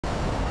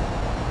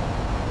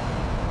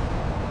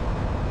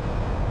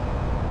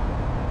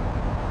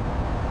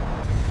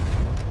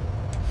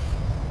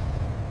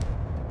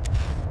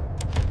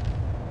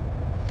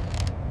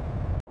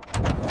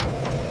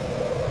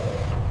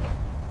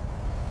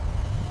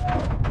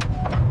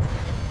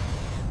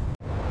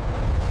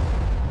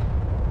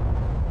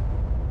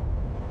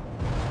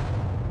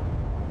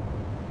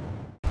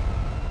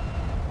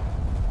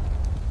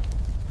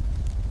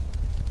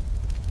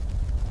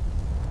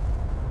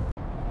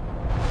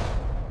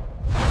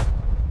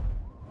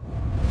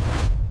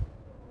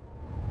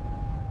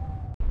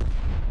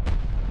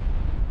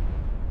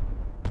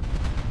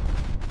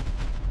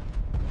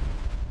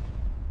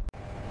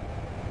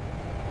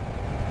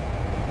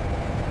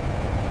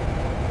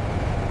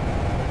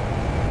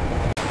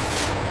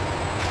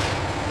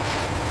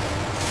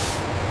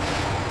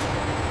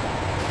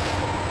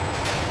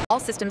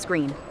systems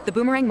green. The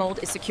boomerang mold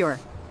is secure.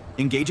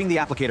 Engaging the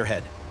applicator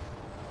head.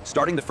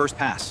 Starting the first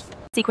pass.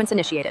 Sequence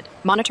initiated.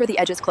 Monitor the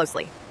edges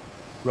closely.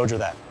 Roger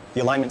that.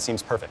 The alignment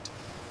seems perfect.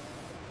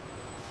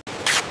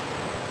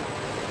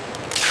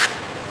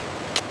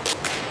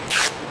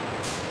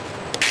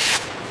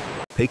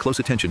 Pay close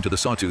attention to the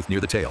sawtooth near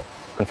the tail.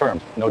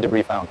 Confirmed. No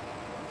debris found.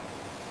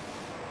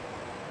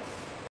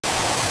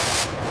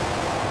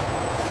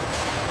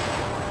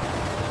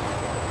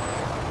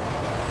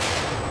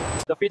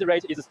 The feed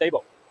rate is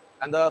stable.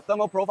 And the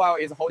thermal profile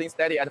is holding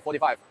steady at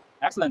 45.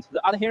 Excellent.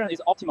 The adherence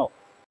is optimal.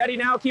 Ready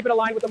now, keep it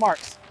aligned with the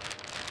marks.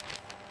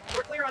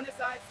 We're clear on this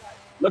side.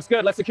 Looks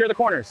good, let's secure the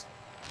corners.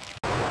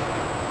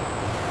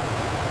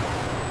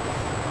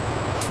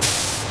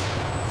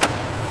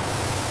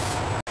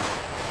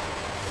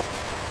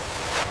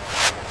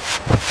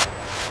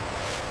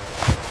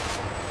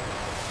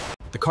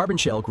 The carbon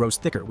shell grows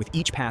thicker with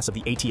each pass of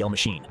the ATL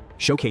machine,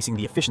 showcasing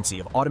the efficiency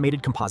of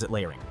automated composite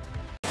layering.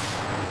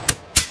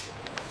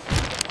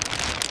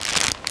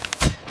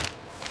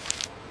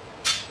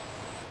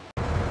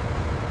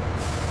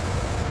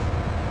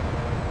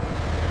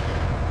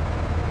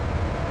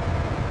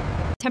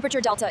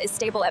 Temperature delta is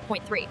stable at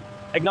 0.3.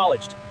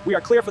 Acknowledged. We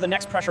are clear for the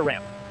next pressure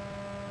ramp.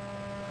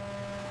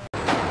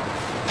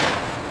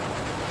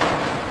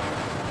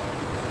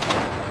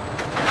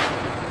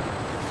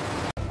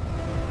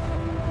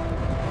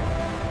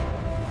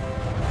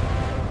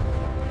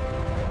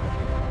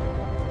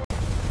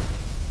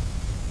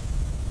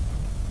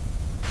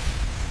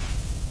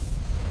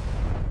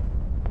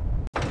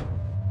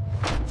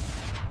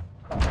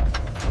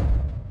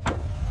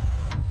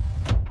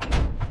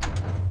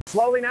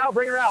 Slowly now,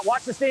 bring her out.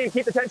 Watch the steam,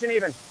 keep the tension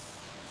even.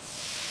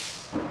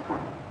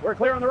 We're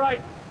clear on the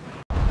right.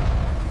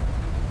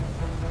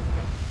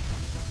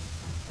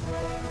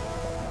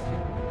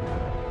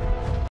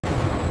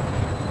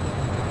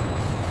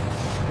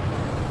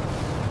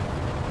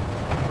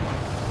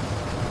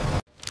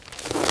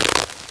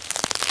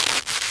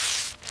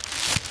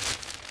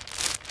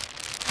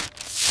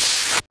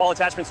 All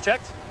attachments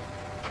checked.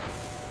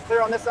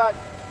 Clear on this side.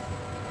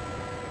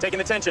 Taking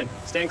the tension.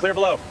 Stand clear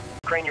below.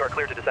 Crane, you are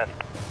clear to descend.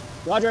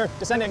 Roger,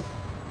 descending.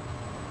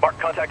 Mark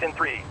contact in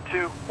 3,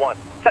 2, 1.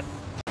 Set.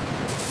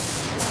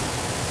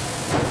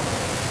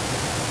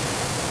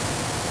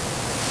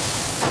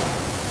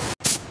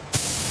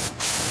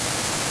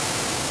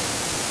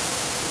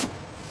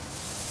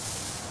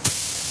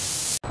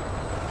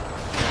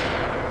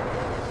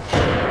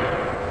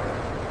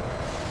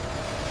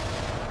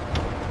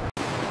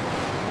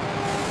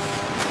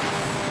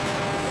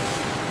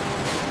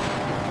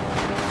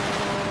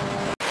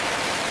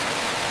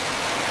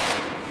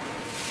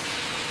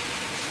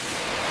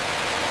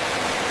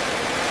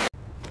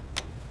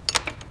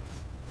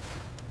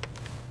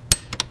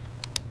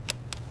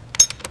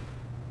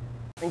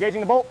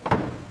 Engaging the bolt.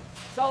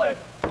 Solid.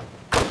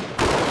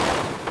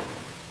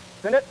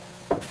 Send it.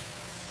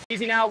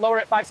 Easy now, lower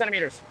it 5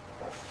 centimeters.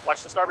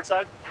 Watch the starboard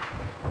side.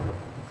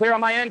 Clear on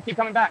my end, keep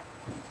coming back.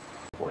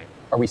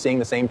 Are we seeing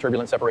the same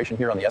turbulent separation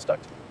here on the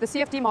S-duct? The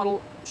CFD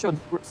model showed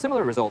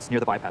similar results near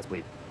the bypass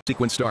bleed.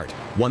 Sequence start.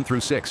 1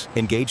 through 6.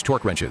 Engage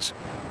torque wrenches.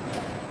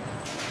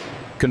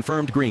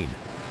 Confirmed green.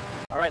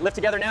 All right, lift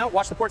together now.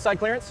 Watch the port side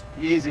clearance.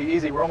 Easy,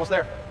 easy, we're almost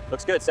there.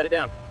 Looks good. Set it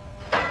down.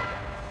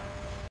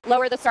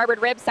 Lower the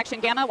starboard rib, section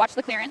gamma, watch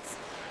the clearance.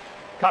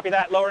 Copy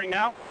that. Lowering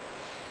now.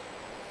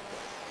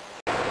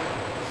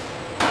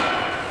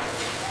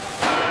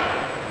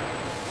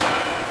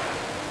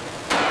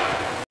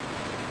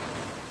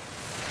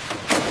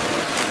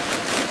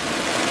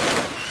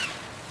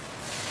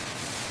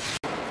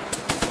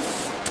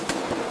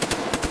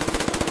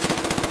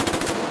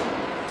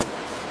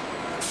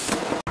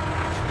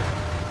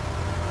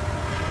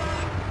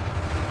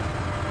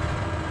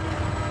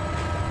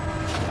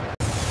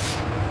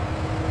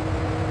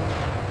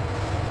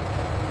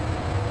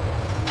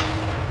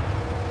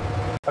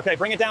 Okay,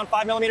 bring it down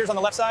 5 millimeters on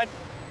the left side.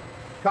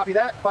 Copy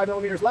that, 5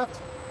 millimeters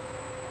left.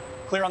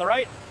 Clear on the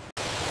right.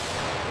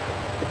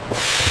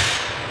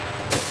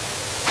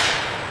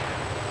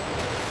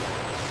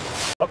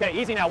 Okay,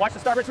 easy now. Watch the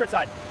starboard stern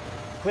side.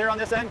 Clear on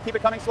this end. Keep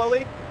it coming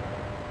slowly.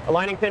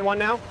 Aligning pin 1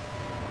 now.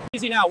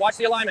 Easy now. Watch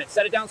the alignment.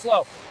 Set it down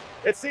slow.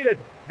 It's seated.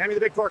 Hand me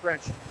the big torque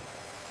wrench.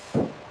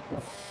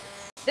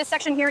 This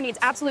section here needs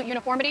absolute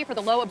uniformity for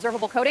the low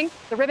observable coating.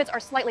 The rivets are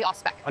slightly off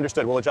spec.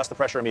 Understood. We'll adjust the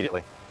pressure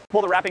immediately.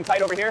 Pull the wrapping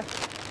tight over here.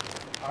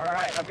 All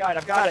right,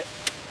 I've got it.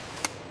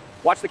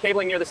 Watch the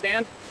cabling near the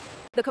stand.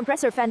 The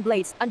compressor fan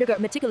blades undergo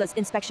meticulous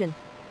inspection.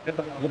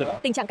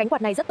 Tình trạng cánh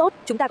quạt này rất tốt,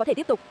 chúng ta có thể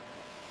tiếp tục.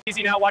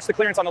 Easy now, watch the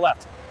clearance on the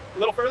left. A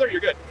little further, you're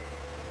good.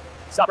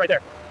 Stop right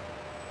there.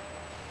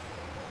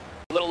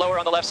 A little lower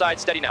on the left side,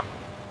 steady now.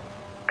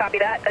 Copy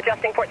that,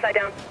 adjusting port side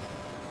down.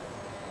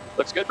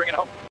 Looks good, bring it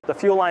home. The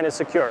fuel line is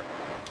secure.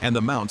 And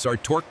the mounts are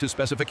torqued to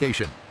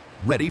specification.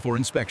 Ready for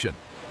inspection.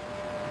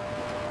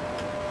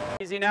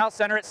 Easy now,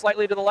 center it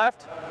slightly to the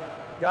left.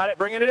 Got it,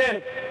 bringing it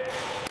in.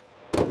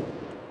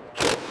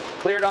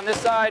 Cleared on this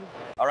side.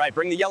 All right,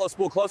 bring the yellow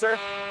spool closer.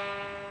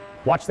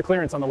 Watch the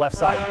clearance on the left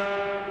side.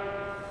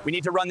 We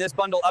need to run this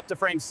bundle up to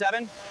frame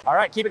 7. All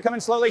right, keep it coming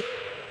slowly.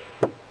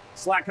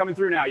 Slack coming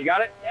through now. You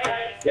got it?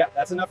 Yeah,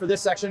 that's enough for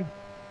this section.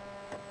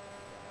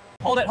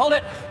 Hold it, hold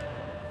it.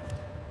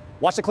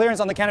 Watch the clearance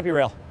on the canopy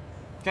rail.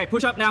 Okay,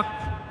 push up now.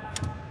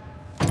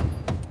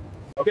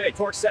 Okay,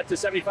 torque set to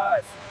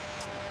 75.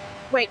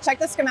 Wait, check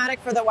the schematic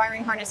for the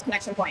wiring harness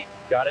connection point.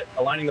 Got it.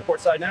 Aligning the port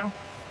side now.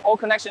 All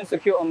connections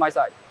secure on my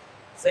side.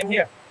 Same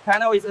here.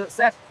 Panel is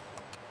set.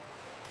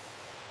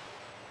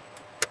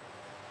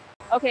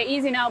 Okay,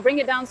 easy now. Bring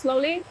it down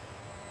slowly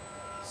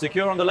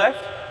Secure on the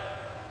left.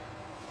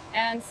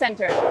 and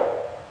center.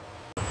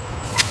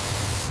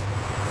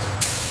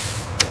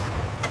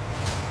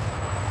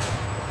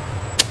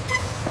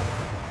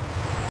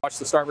 Watch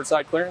the starboard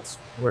side clearance.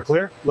 We're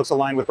clear. Looks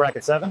aligned with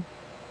bracket 7.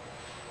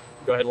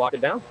 Go ahead and lock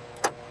it down.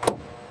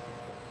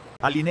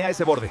 Alinea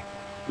ese borde.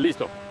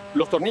 Listo.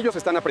 Los tornillos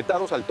están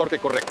apretados al torque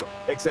correcto.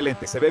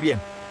 Excelente, se ve bien.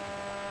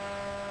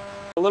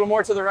 A little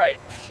more to the right.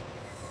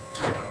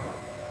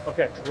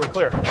 Okay, we're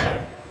clear.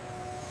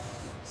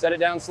 Set it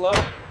down slow.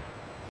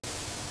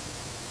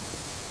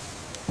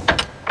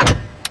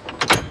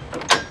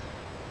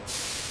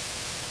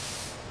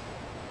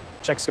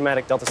 Check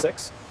schematic Delta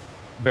 6.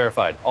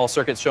 Verified. All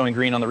circuits showing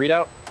green on the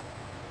readout.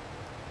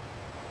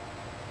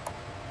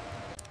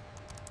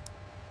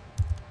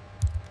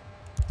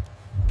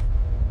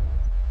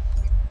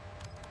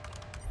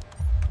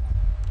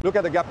 Look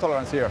at the gap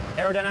tolerance here.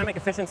 Aerodynamic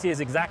efficiency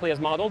is exactly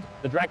as modeled.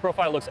 The drag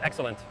profile looks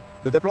excellent.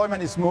 The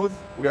deployment is smooth.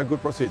 We are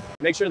good proceed.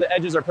 Make sure the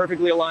edges are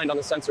perfectly aligned on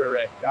the sensor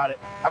array. Got it.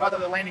 How about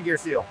the landing gear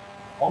seal?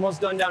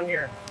 Almost done down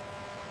here.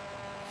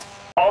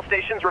 All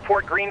stations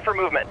report green for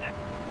movement.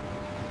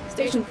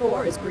 Station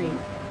 4 is green.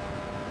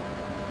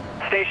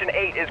 Station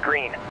 8 is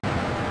green.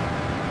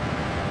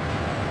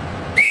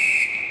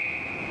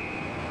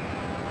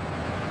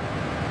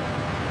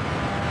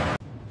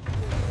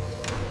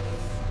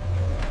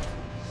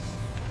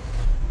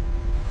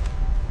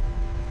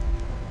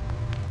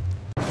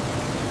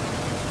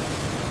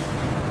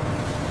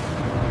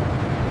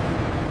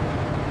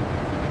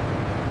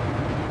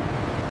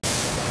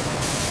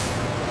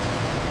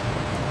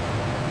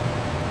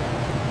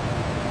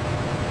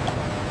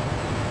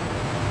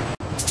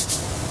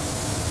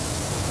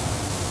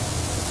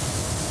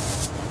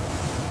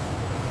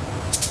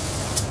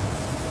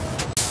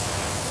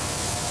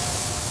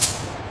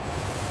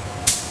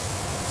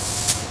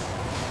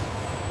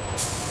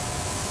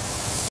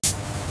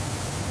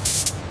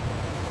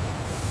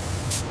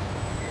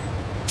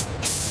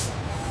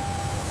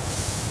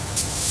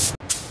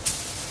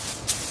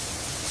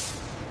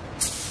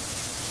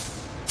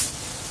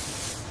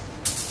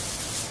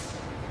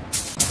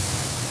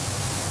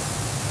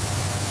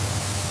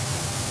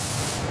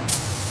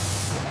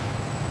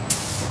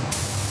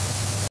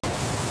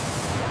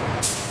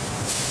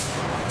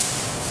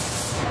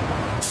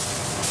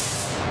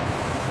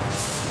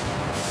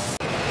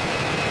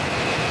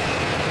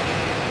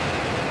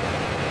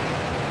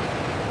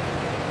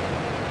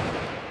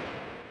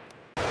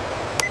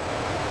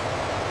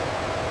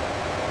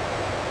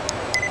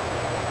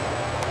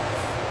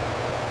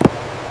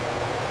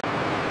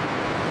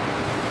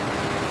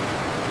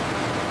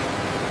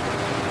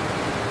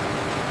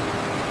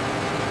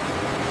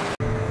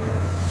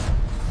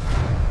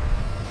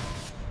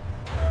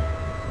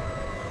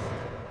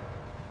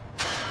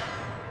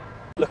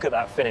 Look at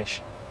that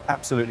finish.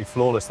 Absolutely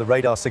flawless. The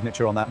radar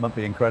signature on that must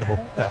be incredible.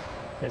 Yeah,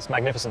 it's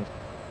magnificent.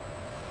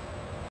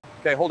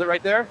 Okay, hold it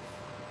right there.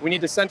 We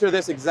need to center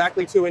this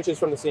exactly 2 inches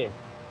from the seam.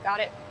 Got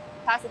it.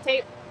 Pass the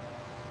tape.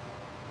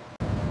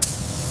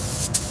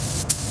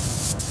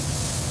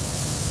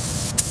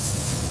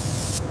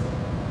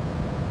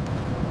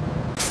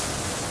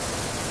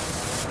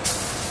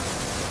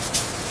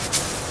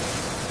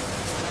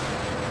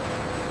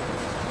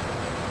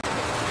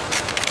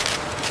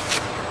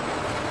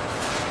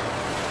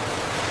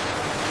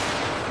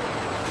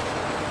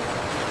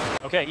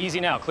 Okay, easy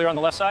now. Clear on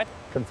the left side.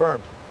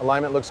 Confirmed.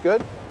 Alignment looks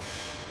good.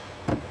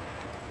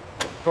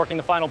 Torquing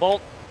the final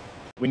bolt.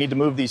 We need to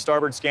move the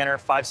starboard scanner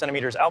 5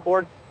 centimeters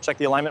outboard. Check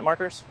the alignment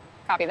markers.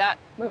 Copy that.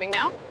 Moving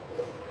now.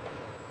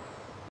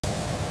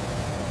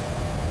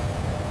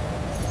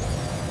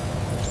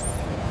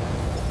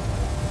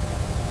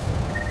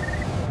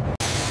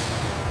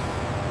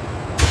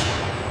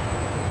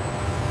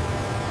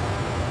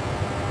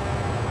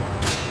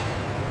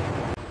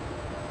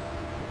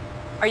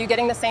 Are you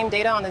getting the same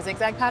data on the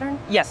zigzag pattern?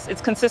 Yes,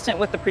 it's consistent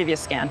with the previous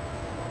scan.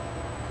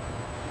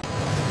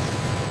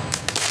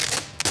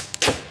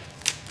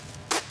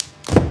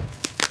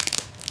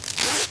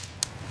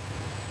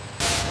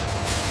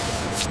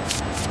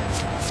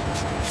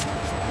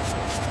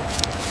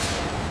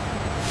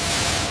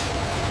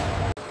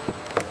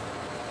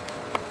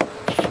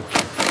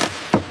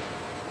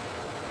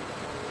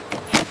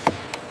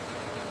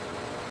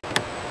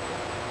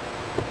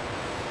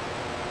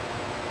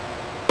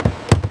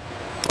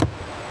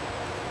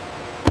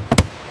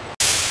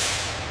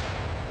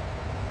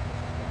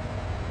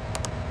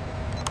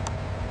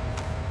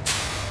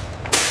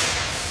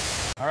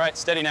 All right,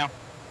 steady now.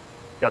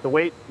 Got the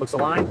weight, looks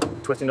aligned.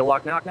 Twisting to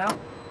lock knock now.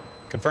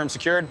 Confirm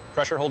secured.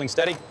 Pressure holding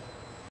steady.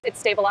 It's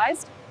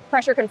stabilized.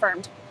 Pressure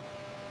confirmed.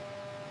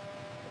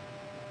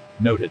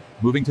 Noted.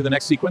 Moving to the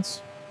next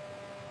sequence.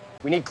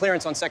 We need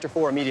clearance on Sector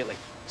 4 immediately.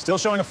 Still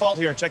showing a fault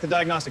here. Check the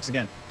diagnostics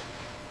again.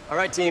 All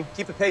right, team.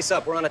 Keep the pace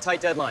up. We're on a tight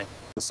deadline.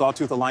 The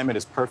sawtooth alignment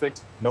is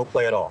perfect. No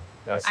play at all.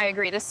 Yes. I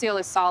agree. This seal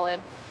is solid.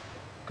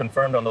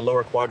 Confirmed on the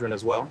lower quadrant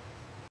as well.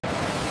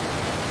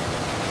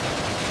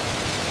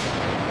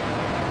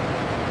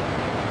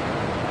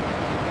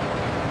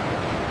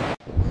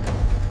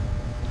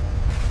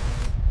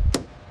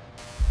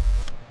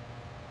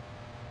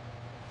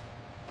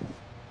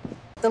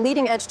 The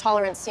leading edge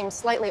tolerance seems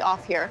slightly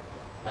off here.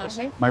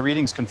 My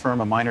readings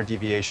confirm a minor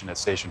deviation at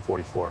station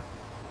 44.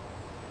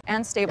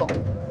 And stable.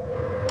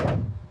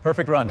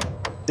 Perfect run.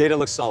 Data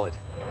looks solid.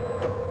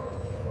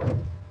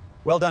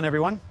 Well done,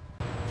 everyone.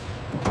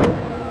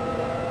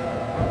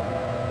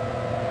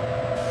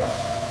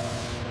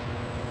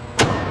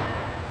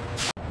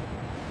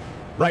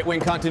 Right wing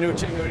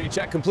continuity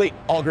check complete.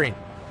 All green.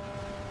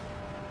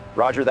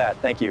 Roger that.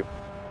 Thank you.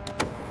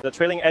 The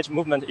trailing edge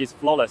movement is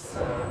flawless.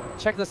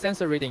 Check the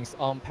sensor readings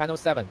on panel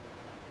 7.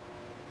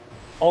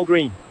 All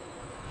green.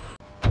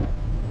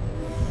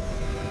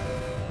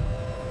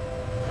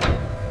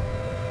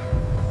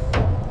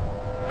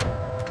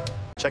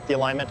 Check the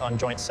alignment on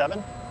joint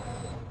 7.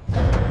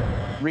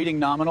 Reading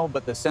nominal,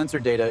 but the sensor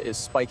data is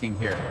spiking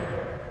here.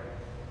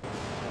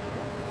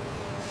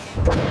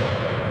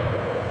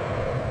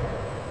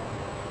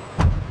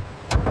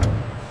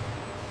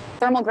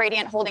 Thermal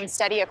gradient holding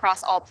steady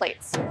across all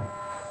plates.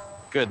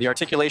 Good. The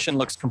articulation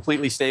looks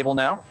completely stable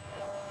now.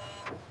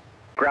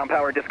 Ground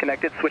power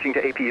disconnected. Switching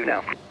to APU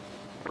now.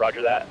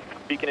 Roger that.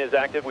 Beacon is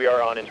active. We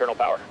are on internal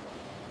power.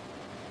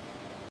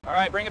 All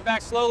right, bring it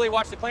back slowly.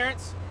 Watch the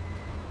clearance.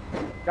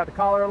 Got the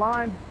collar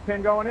aligned.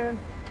 Pin going in.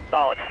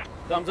 Solid.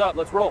 Thumbs up.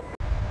 Let's roll.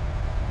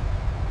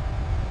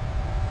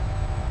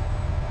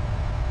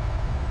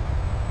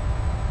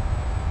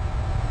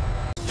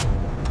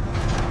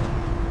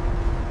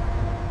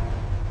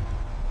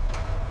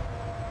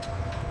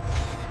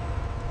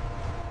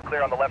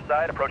 Clear on the left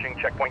side. Approaching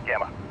checkpoint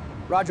Gamma.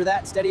 Roger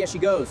that. Steady as she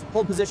goes.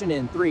 Hold position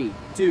in 3,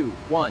 2,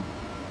 1.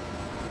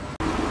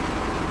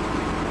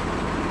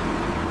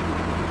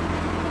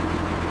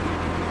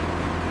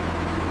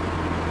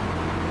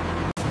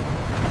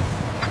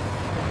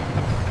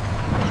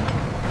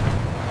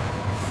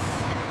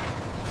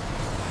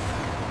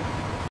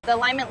 The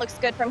alignment looks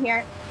good from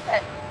here.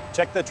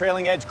 Check the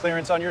trailing edge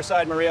clearance on your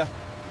side, Maria.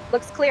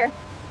 Looks clear.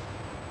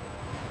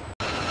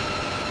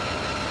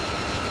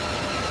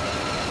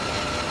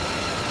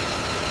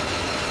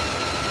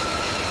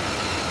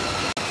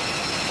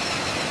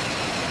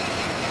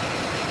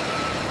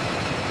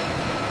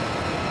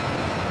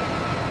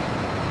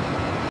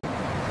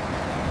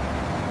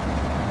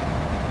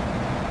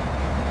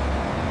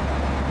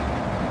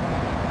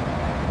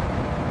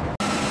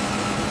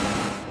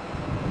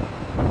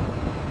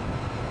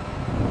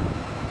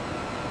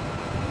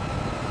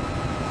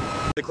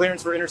 The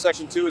clearance for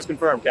intersection 2 is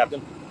confirmed,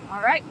 Captain.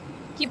 All right.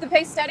 Keep the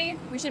pace steady.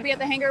 We should be at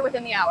the hangar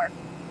within the hour.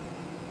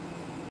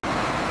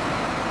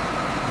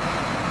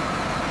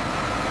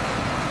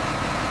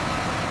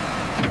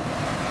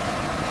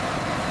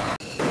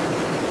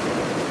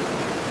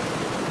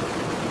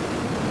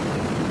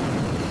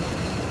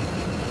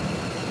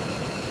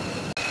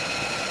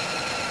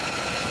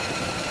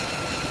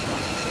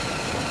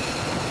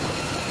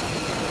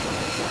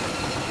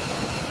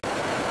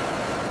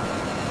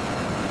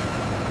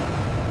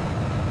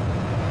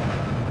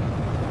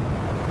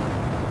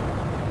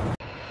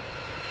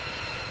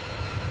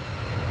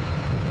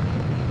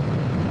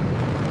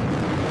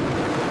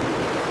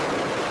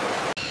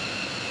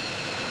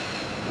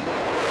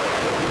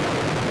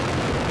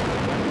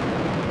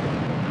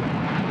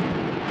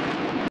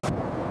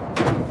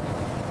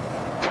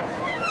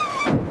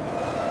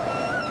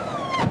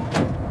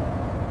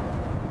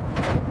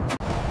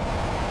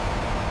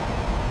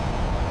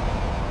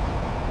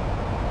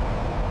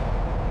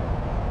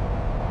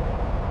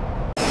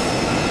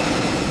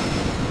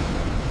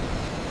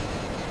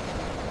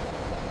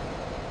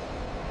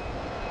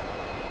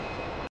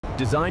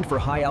 Designed for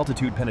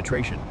high-altitude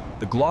penetration,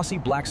 the glossy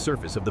black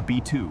surface of the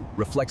B-2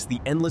 reflects the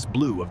endless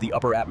blue of the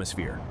upper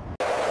atmosphere.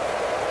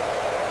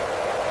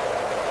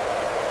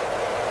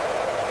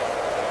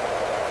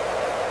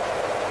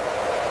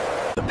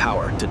 The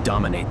power to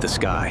dominate the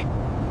sky.